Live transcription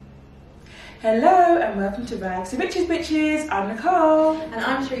Hello and welcome to Rags to Riches Bitches. I'm Nicole. And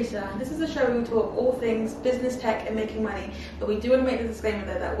I'm Teresa. This is a show where we talk all things business, tech and making money. But we do want to make the disclaimer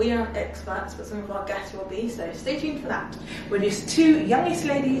though that we aren't experts, but some of our guests will be, so stay tuned for that. We're just two youngest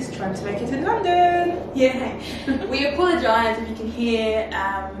ladies trying to make it in London. Yeah. We apologise if you can hear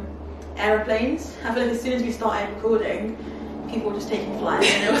aeroplanes. I feel like as soon as we started recording, people were just taking flights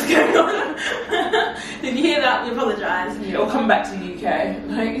and know what's going on. If you hear that, we apologise. Yeah, or come back to the UK.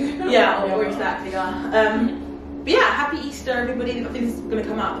 Or exactly. But yeah, happy Easter everybody. I think this is going to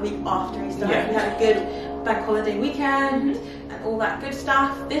come out the week after Easter. Yeah. We had a good bank holiday weekend and all that good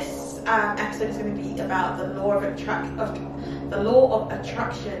stuff. This episode is going to be about the law of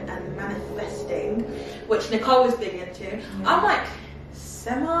attraction and manifesting, which Nicole was big into. Yeah. I'm like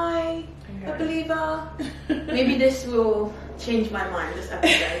semi a believer. Maybe this will change my mind, this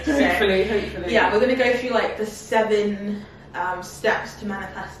episode. So, hopefully. yeah, we're going to go through like the 7 steps to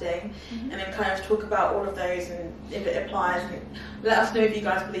manifesting, and then kind of talk about all of those and if it applies, and let us know if you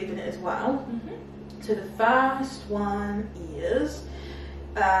guys believe in it as well. So the first one is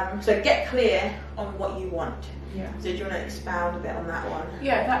so get clear on what you want. Yeah. So do you want to expound a bit on that one?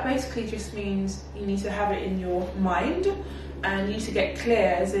 Yeah, that basically just means you need to have it in your mind, and you need to get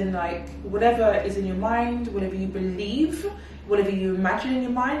clear as in like whatever is in your mind, whatever you believe, whatever you imagine in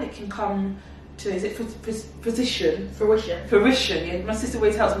your mind, it can come to, is it fruition? Fruition, yeah. My sister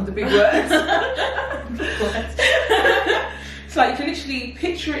always helps me with the big words. It's like you can literally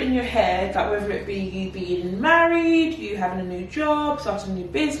picture it in your head, like whether it be you being married, you having a new job, starting a new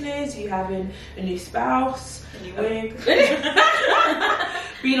business, you having a new spouse, A new wig.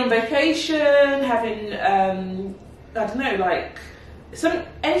 being on vacation, having I don't know, like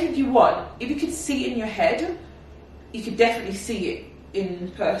anything you want. If you could see it in your head, you could definitely see it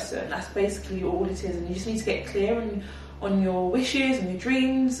in person. That's basically all it is, and you just need to get clear on your wishes and your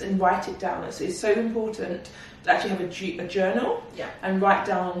dreams and write it down. It's so important to actually have a journal, and write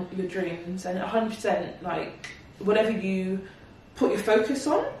down your dreams, and 100% like whatever you put your focus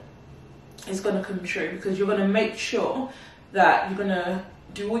on is going to come true, because you're going to make sure that you're going to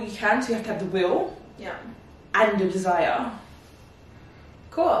do all you can. So you have to have the will and the desire.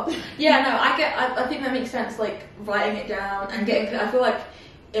 Cool. Yeah, no, I think that makes sense, like writing it down and getting, I feel like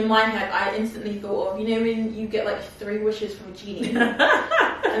in my head I instantly thought of, you know, when you get like 3 wishes from a genie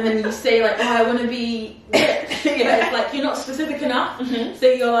and then you say like, oh, I want to be rich, but it's like you're not specific enough, so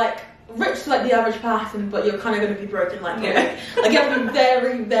you're like rich to like the average person, but you're kind of going to be broken like like you have to be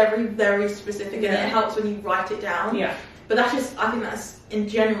very, very, very specific, and it helps when you write it down. But that's just, I think that's in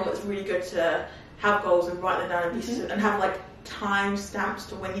general, it's really good to have goals and write them down and have like time stamps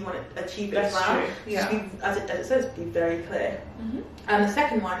to when you want to achieve it as well. True. Yeah. Be, as it says, be very clear. And the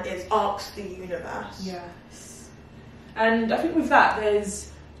second one is ask the universe. Yes. And I think with that,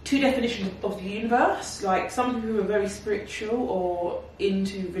 there's 2 definitions of the universe. Like some people who are very spiritual or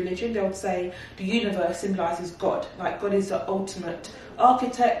into religion, they would say the universe symbolises God. Like God is the ultimate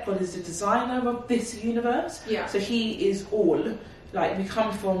architect, God is the designer of this universe. So he is all. Like we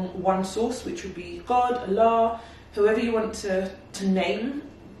come from one source, which would be God, Allah, whoever you want to name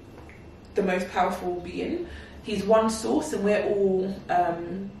the most powerful being. He's one source, and we're all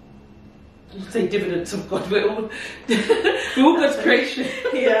say dividends of God. We're all God's creation.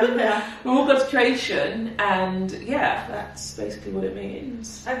 We're all God's creation, and that's basically what it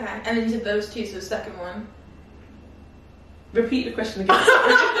means. Okay, and then you said those 2, so the second one. Repeat the question again.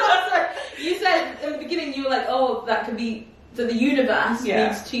 You said in the beginning you were like, oh, that could be. So the universe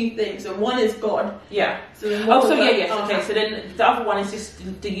means 2 things. So one is God. So okay. So then the other one is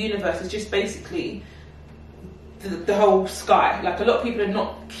just the universe. Is just basically the whole sky. Like a lot of people are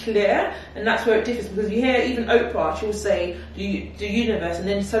not clear, and that's where it differs, because you hear even Oprah, she'll say the universe, and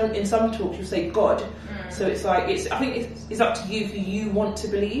then in some talks she'll say God. So it's like I think it's up to you who you want to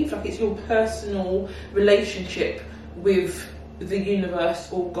believe. Like it's your personal relationship with the universe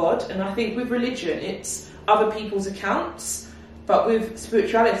or God. And I think with religion, it's other people's accounts, but with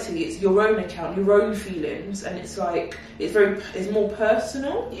spirituality it's your own account, your own feelings, and it's like it's more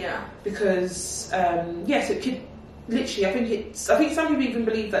personal, because so it could literally, I think some people even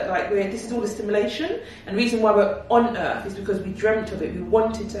believe that like this is all a stimulation, and the reason why we're on earth is because we dreamt of it, we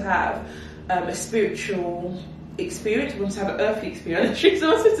wanted to have a spiritual experience, we wanted to have an earthly experience.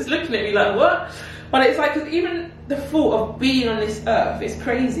 So my sister's looking at me like, what? But it's like, 'cause even the thought of being on this earth is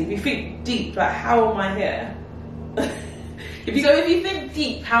crazy. If you think deep, like, how am I here? If you think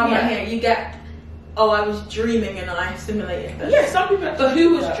deep, how am I here? You get, oh, I was dreaming and I simulated this. Yeah, some people. But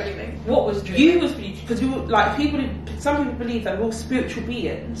who was dreaming? What was dreaming? You was, because you like some people believe that we're all spiritual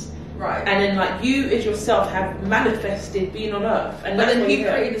beings, Right. And then like you as yourself have manifested being on Earth. And but that's then why who you're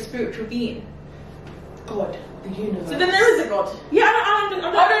here. created the spiritual being? God, the universe. So then there is a God. Yeah, I'm Oh,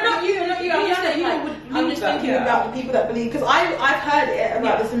 no, not you. I'm just saying, you like, would I'm believe just that, thinking yeah. about the people that believe, because I've heard it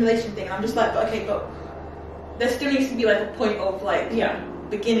about Yeah. the simulation thing, and I'm just like, but okay, but there still needs to be like a point of like Yeah.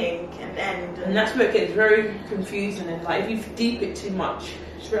 beginning and end, And that's where it gets very confusing, and like if you deep it too much.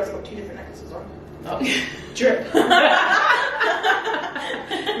 just realised I've got 2 different necklaces on. Oh. Drip.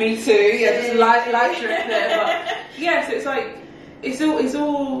 Me too. Yeah, just light drip there. But yeah, so it's like it's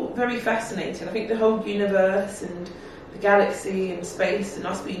all very fascinating. I think the whole universe and the galaxy and space and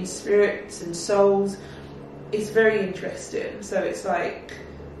us being spirits and souls is very interesting. So it's like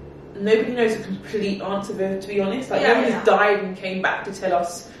nobody knows a complete answer, to be honest. Like nobody's died and came back to tell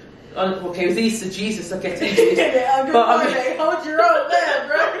us. Okay, it was Easter, Jesus, I get into it. But I mean, hold your own there,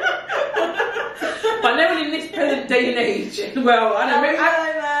 bro. But no one in this present day and age. Well, I don't know.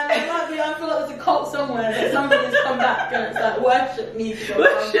 Man. It might be. I feel like there's a cult somewhere that somebody has come back and it's like worship me.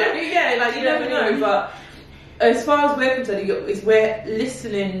 Yeah, like you never know. But as far as we're concerned, we're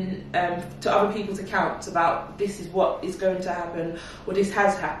listening to other people's accounts about this is what is going to happen or this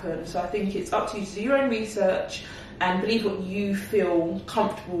has happened. So I think it's up to you to do your own research and believe what you feel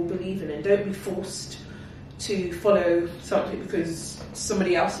comfortable believing in. Don't be forced to follow something because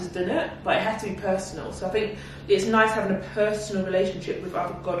somebody else has done it, but it has to be personal. So I think it's nice having a personal relationship with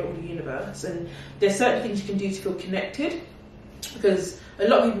either God or the universe, and there's certain things you can do to feel connected, because a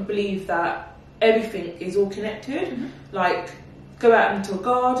lot of people believe that everything is all connected. Mm-hmm. Like go out into a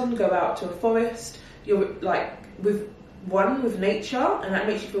garden, go out to a forest, you're like with nature, and that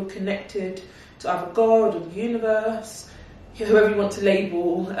makes you feel connected to either God or the universe, whoever you want to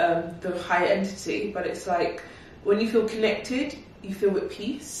label the higher entity. But it's like when you feel connected, you feel at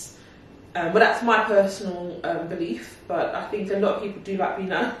peace. But that's my personal belief. But I think a lot of people do like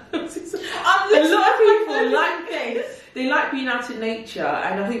being out. A lot of people like this. They like being out in nature,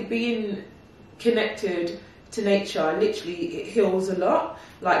 and I think being connected to nature literally it heals a lot.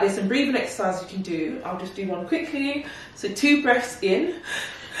 Like there's some breathing exercises you can do. I'll just do one quickly. So 2 breaths in,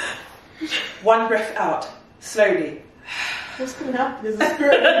 1 breath out, slowly. What's going to happen? There's a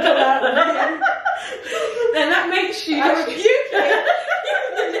spirit that come out of me. Then that makes you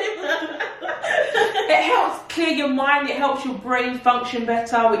it helps clear your mind, it helps your brain function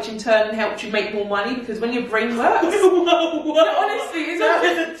better, which in turn helps you make more money, because when your brain works honestly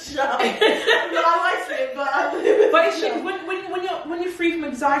it's a joke. I like it, but it's just, when you're free from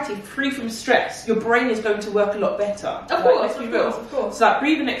anxiety, free from stress, your brain is going to work a lot better. Of course. So like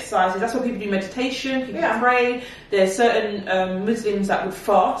breathing exercises, that's why people do meditation, people pray. There's certain Muslims that would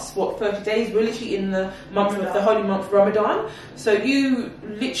fast 30 days. We're literally in the month of the holy month Ramadan, so you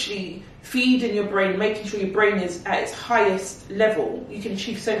literally feeding your brain, making sure your brain is at its highest level, you can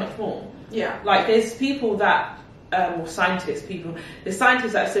achieve so much more. Yeah. Like there's people that there's scientists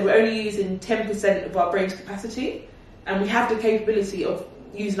that say we're only using 10% of our brain's capacity, and we have the capability of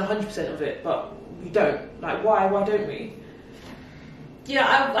using 100% of it, but we don't. Like why don't we?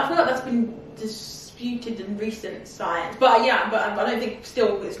 Yeah, I feel like that's been disputed in recent science, but I don't think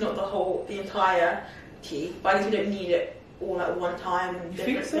still it's not the entire key. But I guess we don't need it all at one time. And you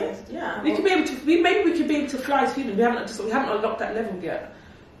think so? Things. Yeah. We could be able to. Maybe we could be able to fly as humans. We haven't unlocked that level yet.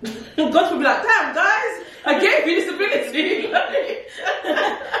 God will be like, damn guys, I gave you this ability.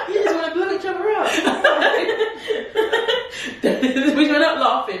 You just want to blow each other up. We're not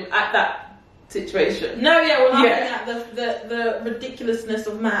laughing at that situation. No, yeah, we're laughing at the ridiculousnly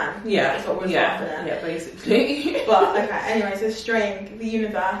of man. Yeah, that's what we're laughing at. Yeah, basically. But okay, anyway, so straying, the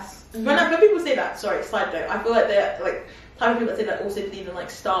universe. When people say that, sorry, side note, I feel like they're like type of people that say that also believe in like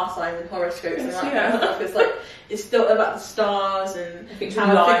star signs and horoscopes and that kind of stuff. It's like it's still about the stars and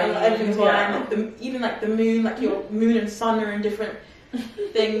how everything's aligned. Like even like the moon, like your moon and sun are in different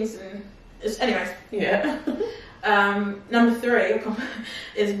things. And anyways, yeah. Number 3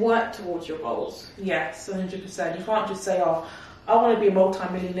 is work towards your goals. Yes, 100%. You can't just say, "Oh, I want to be a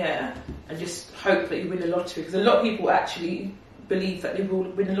multi-millionaire," and just hope that you win the lottery. Because a lot of people actually believe that they will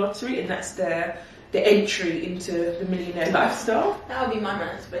win the lottery, and that's the entry into the millionaire lifestyle. That would be my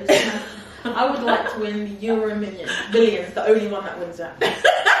manifestation. I would like to win the Euro Billions, the only one that wins that.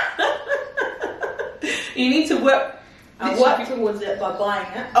 You need to work. I work towards it by buying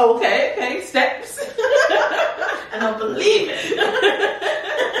it. Oh, okay, steps. And I believe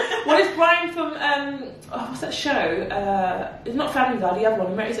it. What is Brian from, what's that show? It's not Family Guy, the other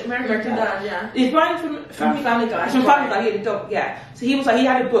one. Is it American Dad? Yeah. Is Brian from Family Guy? He's from Family Guy, he had a dog, yeah. So he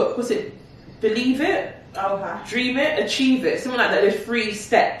had a book, was it Believe It? Okay. Dream It, Achieve It, something like that. There's 3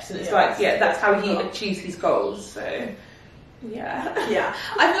 steps, and it's that's how he achieves his goals. So Yeah,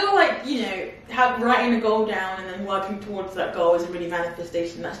 I feel like, you know, writing a goal down and then working towards that goal isn't really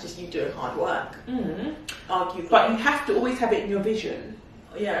manifestation. That's just you doing hard work. Arguably, but you have to always have it in your vision.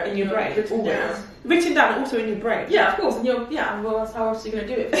 Yeah, in your brain, written down, also in your brain. Yeah, of course. And well, that's how else are you going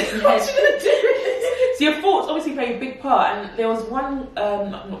to do it? How else are you going to do it? So your thoughts obviously play a big part, and there was a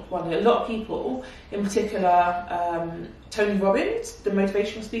lot of people, in particular, Tony Robbins, the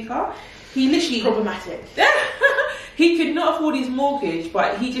motivational speaker. He literally problematic. He could not afford his mortgage,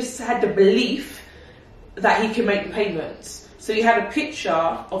 but he just had the belief that he could make the payments. So he had a picture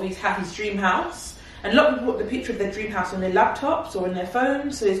of his dream house, and a lot of people put the picture of their dream house on their laptops or on their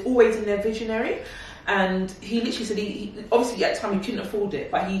phones, so it's always in their visionary. And he literally said he obviously at the time he couldn't afford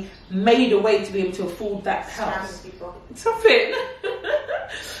it, but he made a way to be able to afford that house. Something.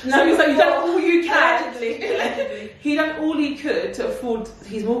 So he's like, you've done all you can. Allegedly. He done all he could to afford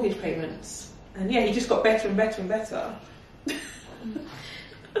his mortgage payments, and he just got better and better and better.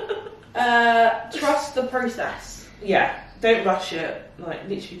 Trust the process. Yeah, don't rush it. Like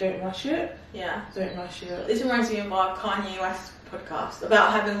literally, don't rush it. Yeah, don't rush it. This reminds me of our Kanye West podcast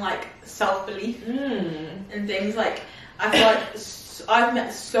about having like self-belief and things. Like I feel like I've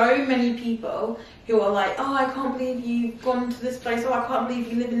met so many people who are like, oh, I can't believe you've gone to this place, oh, I can't believe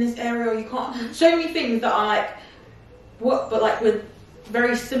you live in this area, or you can't, so many things that are like what, but like with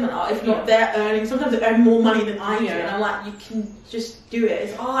very similar, if not they're earning, sometimes they earn more money than I do, and I'm like, you can just do it.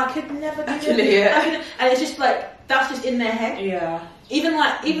 It's, oh, I could never do it. And it's just like, that's just in their head. Yeah. Even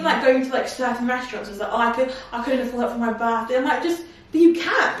like going to like certain restaurants, it's like, oh, I couldn't afford that for my birthday. I'm like, but you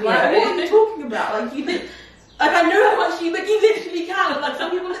can. Like, what are you talking about? Like, you think, like, I know how much you literally can. Like,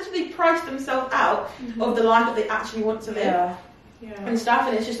 some people literally price themselves out of the life that they actually want to live. And stuff.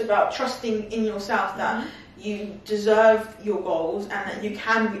 And it's just about trusting in yourself that you deserve your goals and that you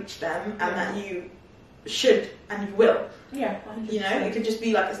can reach them and that you should and you will. Yeah. 100%. You know, it could just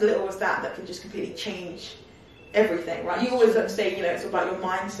be like as little as that could just completely change everything, right? You always like say, you know, it's about your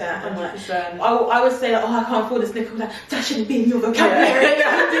mindset. And like, I would say like, oh, I can't afford this nickel. Like, that shouldn't be in your vocabulary.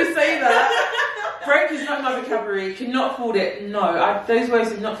 Yeah, I do say that. Broke is not my vocabulary. Cannot afford it. No, those words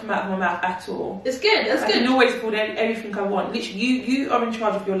have not come out of my mouth at all. It's good. It's good. I can always afford anything I want. Literally, you are in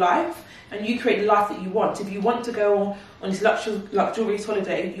charge of your life, and you create the life that you want. If you want to go on this luxurious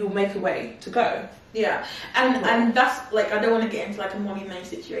holiday, you'll make a way to go. Yeah, and that's like, I don't want to get into like a mommy money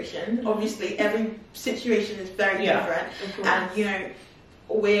situation. Obviously, every situation is very different, and you know,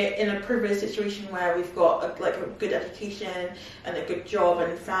 we're in a privileged situation where we've got a good education and a good job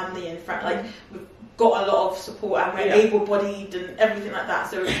and family and like we've got a lot of support and we're able-bodied and everything like that.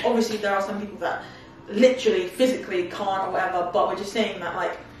 So obviously, there are some people that literally physically can't or whatever. But we're just saying that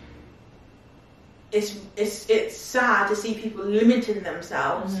like it's sad to see people limiting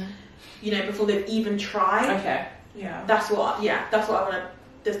themselves. You know, before they've even tried. Okay. Yeah. That's what I want to.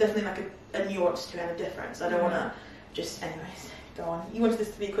 There's definitely like a nuance to it and a difference. I don't want to just. Anyways, go on. You wanted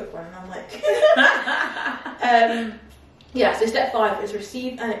this to be a quick one, and I'm like. Yeah. So step 5 is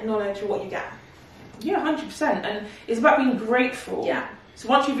receive and acknowledge what you get. Yeah, 100%, and it's about being grateful. Yeah. So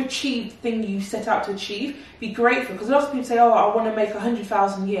once you've achieved the thing you set out to achieve, be grateful. Because a lot of people say, oh, I want to make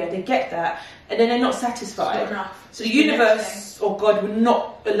 100,000 a year. They get that, and then they're not satisfied. It's not enough. So the universe or God would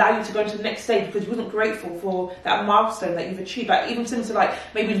not allow you to go into the next stage because you wasn't grateful for that milestone that you've achieved. Like even similar to like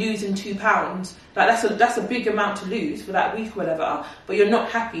maybe losing £2, like that's a big amount to lose for that week or whatever. But you're not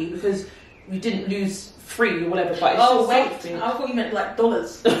happy because you didn't lose 3 or whatever. But it's wait, I thought you meant like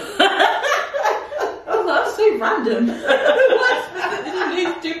dollars. Oh, that's so random. What? Did you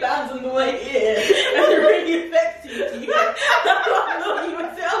lose £2 on the way here? And it really affects you.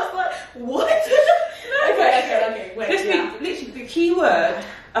 I was like, what? Okay. Wait. Literally, the key word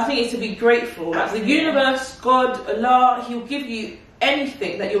I think is to be grateful. Like the universe, God, Allah, He'll give you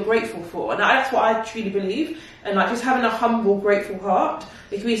anything that you're grateful for, and that's what I truly believe. And like just having a humble, grateful heart.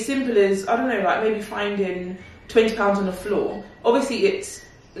 It can be as simple as, I don't know, like maybe finding £20 on the floor. Obviously, it's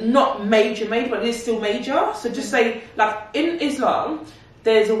not major, but it is still major. So just say, like in Islam,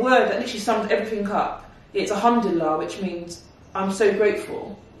 there's a word that literally sums everything up. It's alhamdulillah, which means I'm so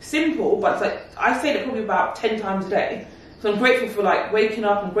grateful. Simple, but it's like I say that probably about 10 times a day. So I'm grateful for like waking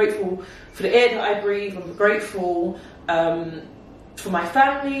up. I'm grateful for the air that I breathe. I'm grateful for my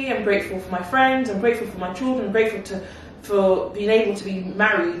family. I'm grateful for my friends. I'm grateful for my children. I'm grateful for being able to be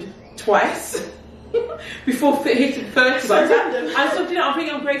married twice before hitting 30. I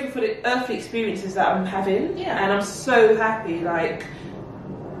think I'm grateful for the earthly experiences that I'm having, and I'm so happy. Like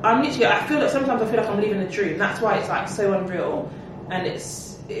I feel like sometimes I feel like I'm living a dream. That's why it's like so unreal, and it's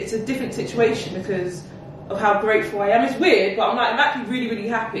a different situation because of how grateful I am. It's weird, but I'm actually really, really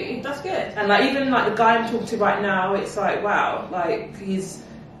happy. That's good. And like even like the guy I'm talking to right now, it's like wow, like he's.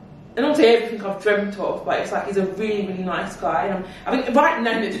 I don't say everything I've dreamt of, but it's like he's a really, really nice guy. And I think right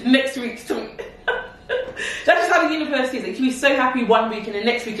now, next week, that's just how the universe is. It can be so happy one week and the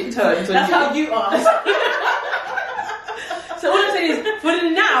next week it turns. That's how you are. So what I'm saying is, for the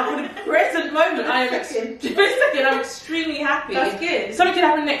now, for the present moment, I'm extremely happy. That's good. Something can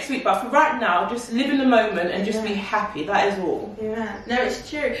happen next week, but for right now, just live in the moment and just be happy. That is all. Yeah. No, it's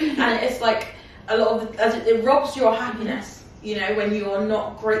true, and it's like a lot of it robs your happiness. You know, when you're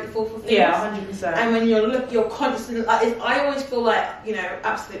not grateful for things. Yeah, 100%. And when you're constantly, I always feel like, you know,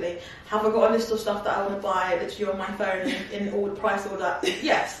 absolutely, have I got a list of stuff that I want to buy literally on my phone in all the price order?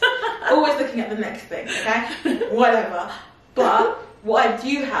 Yes. Always looking at the next thing, okay? Whatever. But what I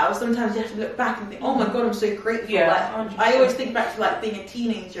do have, sometimes you have to look back and think, oh my God, I'm so grateful. Yeah, like, I always think back to like being a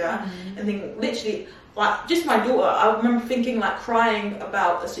teenager and think literally, like just my daughter, I remember thinking like crying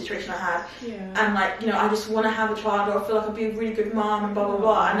about a situation I had, and like, you know, I just want to have a child, or I feel like I'd be a really good mom and blah blah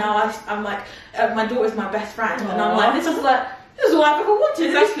blah. And now I'm like, my daughter's my best friend, and I'm like, this is what I've ever wanted.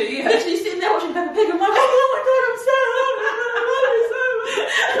 Exactly, yeah. Literally sitting there watching Peppa Pig, and I'm like, oh my God, I'm so happy.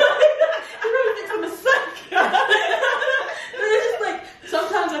 I'm a sucker. It's just like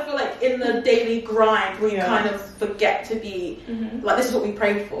sometimes I feel like in the daily grind we kind of forget to be like, this is what we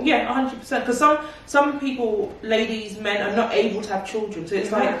prayed for. Yeah, 100%. Because some people, ladies, men, are not able to have children, so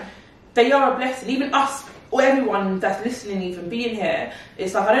it's like they are a blessing. Even us, or everyone that's listening, even being here,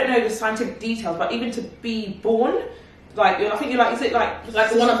 it's like I don't know the scientific details, but even to be born, like I think you're like, is it like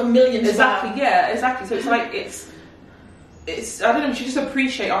one of a million? Exactly. Yeah, exactly. So it's like it's I don't know, we should just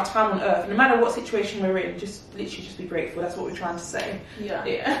appreciate our time on earth. No matter what situation we're in, just literally just be grateful. That's what we're trying to say.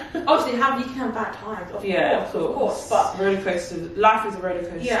 Yeah. Obviously, you can have bad times. Of course. But roller coaster. Life is a roller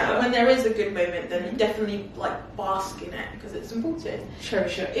coaster. Yeah. When there is a good moment, then definitely like bask in it because it's important.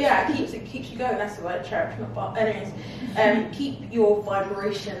 Cherish it. Yeah, it keeps you going. That's the word. Cherish, not bask. Anyways, keep your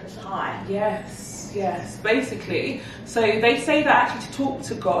vibrations high. Yes. Basically, so they say that actually to talk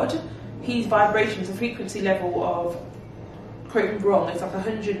to God, his vibrations, the frequency level of, quote me wrong, it's like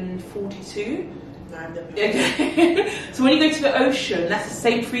 142. No, I've never. Okay. So when you go to the ocean, that's the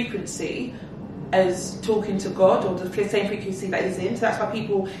same frequency as talking to God, or the same frequency that he's in. So that's why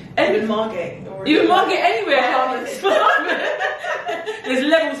people, even Margate anywhere. There's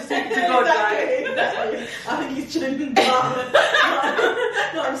levels to talking to God. Exactly. I think he's chilling in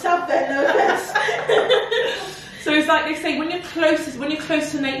not himself there, no offense. So it's like they say, when you're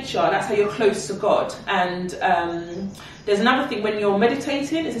close to nature, that's how you're close to God. And there's another thing, when you're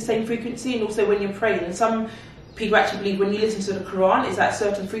meditating, it's the same frequency, and also when you're praying. And some people actually believe when you listen to the Quran, it's at a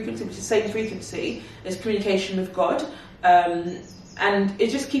certain frequency, which is the same frequency as communication with God. And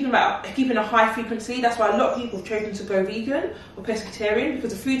it's just keeping a high frequency. That's why a lot of people have chosen to go vegan or pescatarian,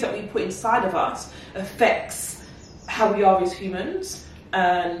 because the food that we put inside of us affects how we are as humans.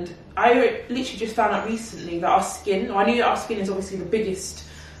 And I literally just found out recently that our skin, I knew that our skin is obviously the biggest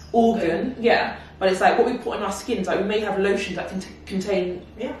organ, but it's like what we put on our skins, like we may have lotions that can contain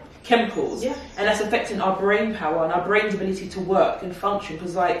chemicals, and that's affecting our brain power and our brain's ability to work and function,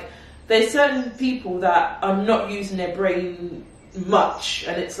 because like there's certain people that are not using their brain much,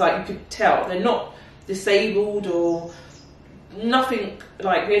 and it's like you could tell they're not disabled or nothing,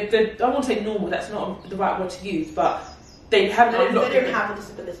 like they're I won't say normal, that's not the right word to use, but they don't have a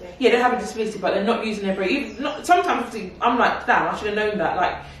disability. Yeah, they have a disability, but they're not using their brain. Sometimes I'm like, damn, I should have known that.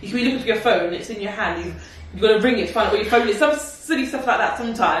 Like, you can be looking for your phone, it's in your hand, you've got to ring it to find out where your phone is. Some silly stuff like that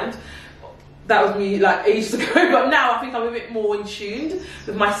sometimes. That was me like ages ago, but now I think I'm a bit more in tune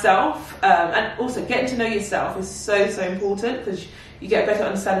with myself. And also, getting to know yourself is so important, because you get a better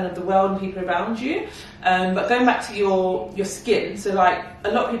understanding of the world and people around you. But going back to your skin, so like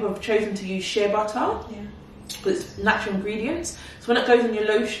a lot of people have chosen to use shea butter. Because it's natural ingredients. So when it goes in your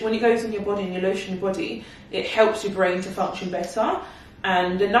lotion, when it goes in your body and you lotion your body, it helps your brain to function better.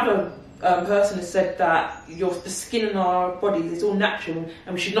 And another person has said that the skin in our bodies is all natural,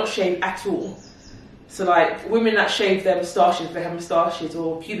 and we should not shave at all. So like women that shave their moustaches, if they have moustaches,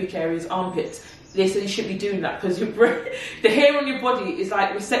 or pubic areas, armpits, they said you shouldn't be doing that, because your brain, the hair on your body is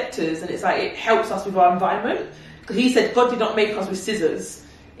like receptors, and it's like it helps us with our environment. Because he said God did not make us with scissors.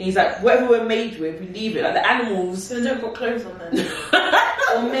 And he's like, whatever we're made with, we leave it. Like the animals. So they don't put clothes on then.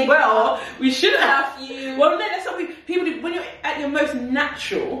 Or make we should have. Well, no, that's something people do. When you're at your most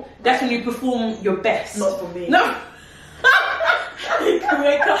natural, that's when you perform your best. Not for me. No. You can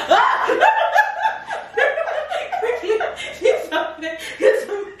wake up. Quickly, get something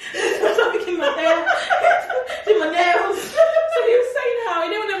in my hair. Do my nails. So he was saying how,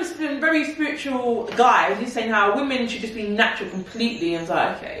 when I was feeling very very spiritual guy. He's saying how women should just be natural completely, and it's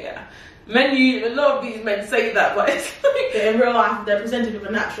like, okay, yeah. Men, a lot of these men say that, but it's like in real life they're presented with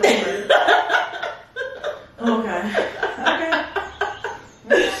a natural woman. Okay.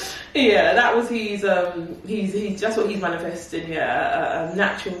 Yeah, that was he's that's what he's manifesting. Yeah, a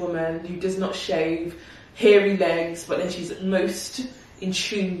natural woman who does not shave, hairy legs, but then she's most in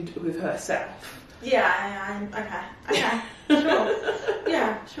tune with herself. Yeah, okay, sure.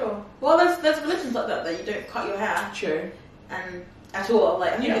 Yeah, sure. Well, there's religions like that you don't cut your hair. True. And at all,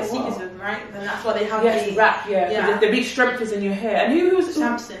 like I think it's Sikhism, right? And that's why they have the wrap. Yeah. The big strength is in your hair. And who was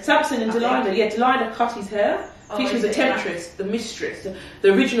Samson and Delilah? Yeah, Delilah cut his hair. She was a temptress, the mistress,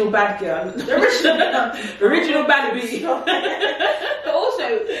 the original bad girl, the original bad bee. But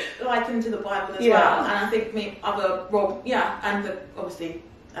also likened to the Bible as well, and I think and obviously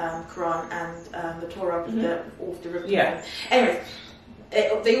Quran and the Torah, the all derivative. Yeah.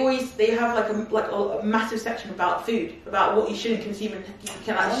 Anyways, they have like a massive section about food, about what you shouldn't consume, and you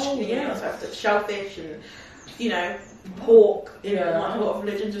can shellfish and pork in like a lot of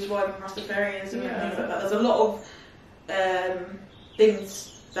religions as well, Rastafarianism and things like that. There's a lot of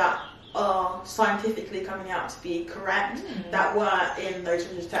things that are scientifically coming out to be correct that were in those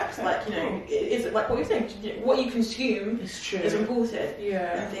religious texts. Like is it like what you're saying? What you consume is important,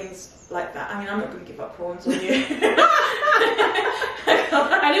 and things like that. I mean, I'm not going to give up prawns on you.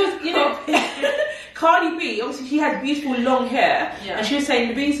 And it was Cardi B, obviously she had beautiful long hair, and she was saying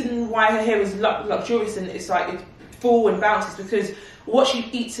the reason why her hair was luxurious and it's like it's full and bounces because what she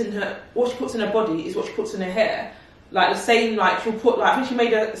puts in her body is what she puts in her hair. Like the same, like she'll put I think she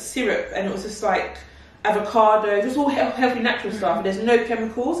made a syrup and it was just like avocado, just all healthy natural stuff, and there's no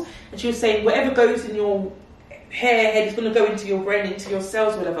chemicals. And she was saying whatever goes in your head is going to go into your brain, into your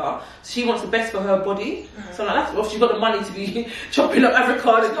cells, whatever. So she wants the best for her body. So like that's she's got the money to be chopping up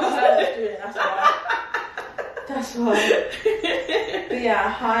avocado. It's not her that's doing it, that's why. But yeah,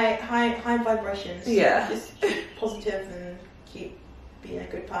 high vibrations. Yeah. Just keep positive and keep being a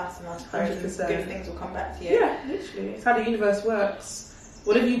good person, I suppose. And good things will come back to you. Yeah, literally. It's how the universe works.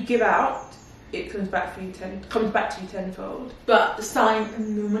 Whatever you give out, it comes back to you tenfold. But the sign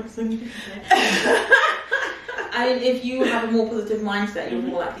I mean, if you have a more positive mindset, you're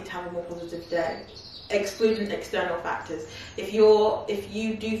more likely to have a more positive day. Excluding external factors. If you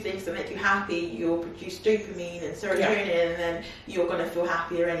do things that make you happy, you'll produce dopamine and serotonin, and then you're going to feel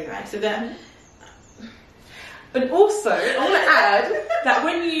happier anyway. So then. And also, I want to add that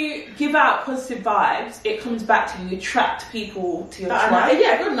when you give out positive vibes, it comes back to you attract people to your tribe.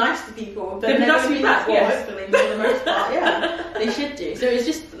 Yeah, if you're nice to people, then they're going to be back. Hopefully, for the most part, they should do. So it's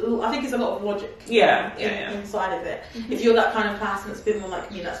just, I think it's a lot of logic. Inside of it. If you're that kind of person that's a bit more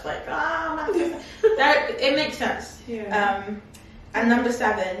like me, that's like, it makes sense. Yeah. And number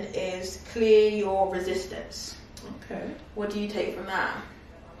 7 is clear your resistance. Okay. What do you take from that?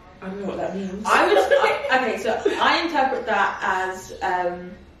 I don't know what that means. So I interpret that as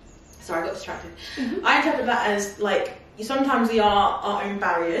sorry, I got distracted. I interpret that as like sometimes we are our own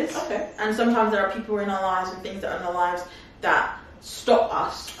barriers, and sometimes there are people in our lives and things that are in our lives that stop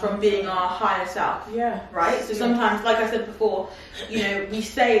us from being our higher self. Yeah. Right? So sometimes, like I said before, we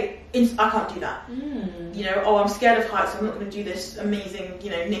say, I can't do that. I'm scared of heights, so I'm not going to do this amazing,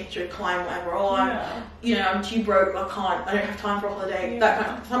 nature climb, whatever. Or I'm too broke, I don't have time for a holiday. That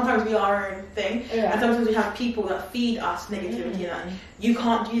kind of, sometimes we are our own thing. And sometimes we have people that feed us negativity and you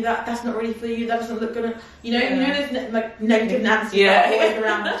can't do that, that's not really for you, that doesn't look good. There's like negative Nancy always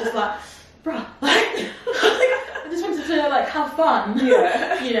around, just like, bruh, I just wanted to have fun.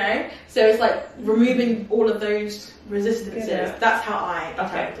 So it's like removing all of those resistances. That's how I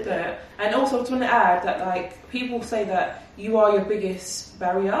interpreted it. And also I just want to add that people say that you are your biggest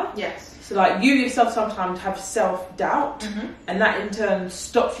barrier. Yes. So you yourself sometimes have self-doubt, and that in turn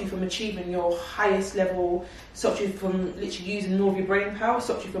stops you from achieving your highest level, stops you from literally using more of your brain power,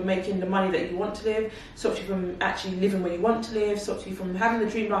 stops you from making the money that you want to live, stops you from actually living where you want to live, stops you from having the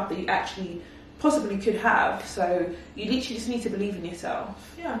dream life that you actually possibly could have. So you literally just need to believe in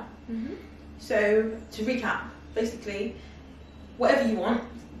yourself. Yeah. So to recap, basically, whatever you want,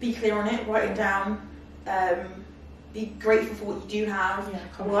 be clear on it, write it down, be grateful for what you do have,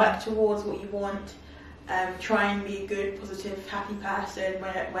 work towards what you want, try and be a good, positive, happy person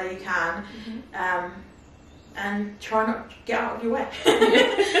where you can, and try not to get out of your way.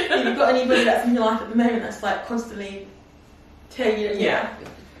 If you've got anybody that's in your life at the moment that's constantly telling you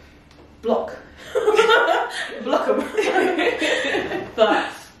block them. But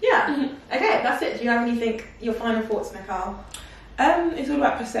okay, that's it. Do you have anything, your final thoughts, Nicole? It's all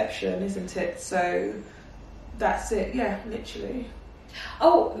about perception, isn't it? So that's it, literally.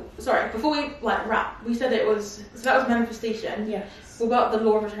 Oh, sorry. Before we wrap, we said it was that was manifestation. Yes. What about the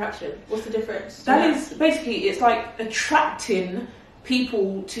law of attraction? What's the difference? That is basically, it's like attracting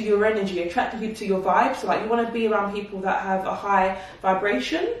people to your energy, attracting people to your vibe. So like you want to be around people that have a high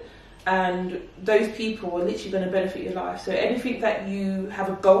vibration, and those people are literally going to benefit your life. So anything that you have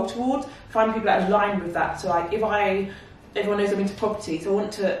a goal towards, find people that align with that. So like everyone knows I'm into property, so I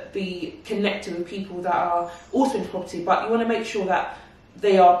want to be connected with people that are also into property, but you want to make sure that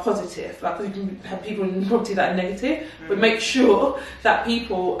they are positive. Like, you can have people in property that are negative, but make sure that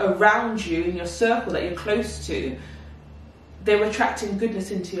people around you in your circle that you're close to, they're attracting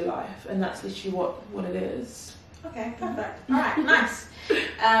goodness into your life, and that's literally what it is. Okay, perfect. All right, nice.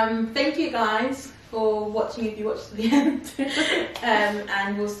 Thank you guys for watching if you watched to the end,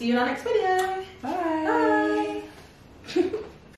 and we'll see you in our next video. Bye.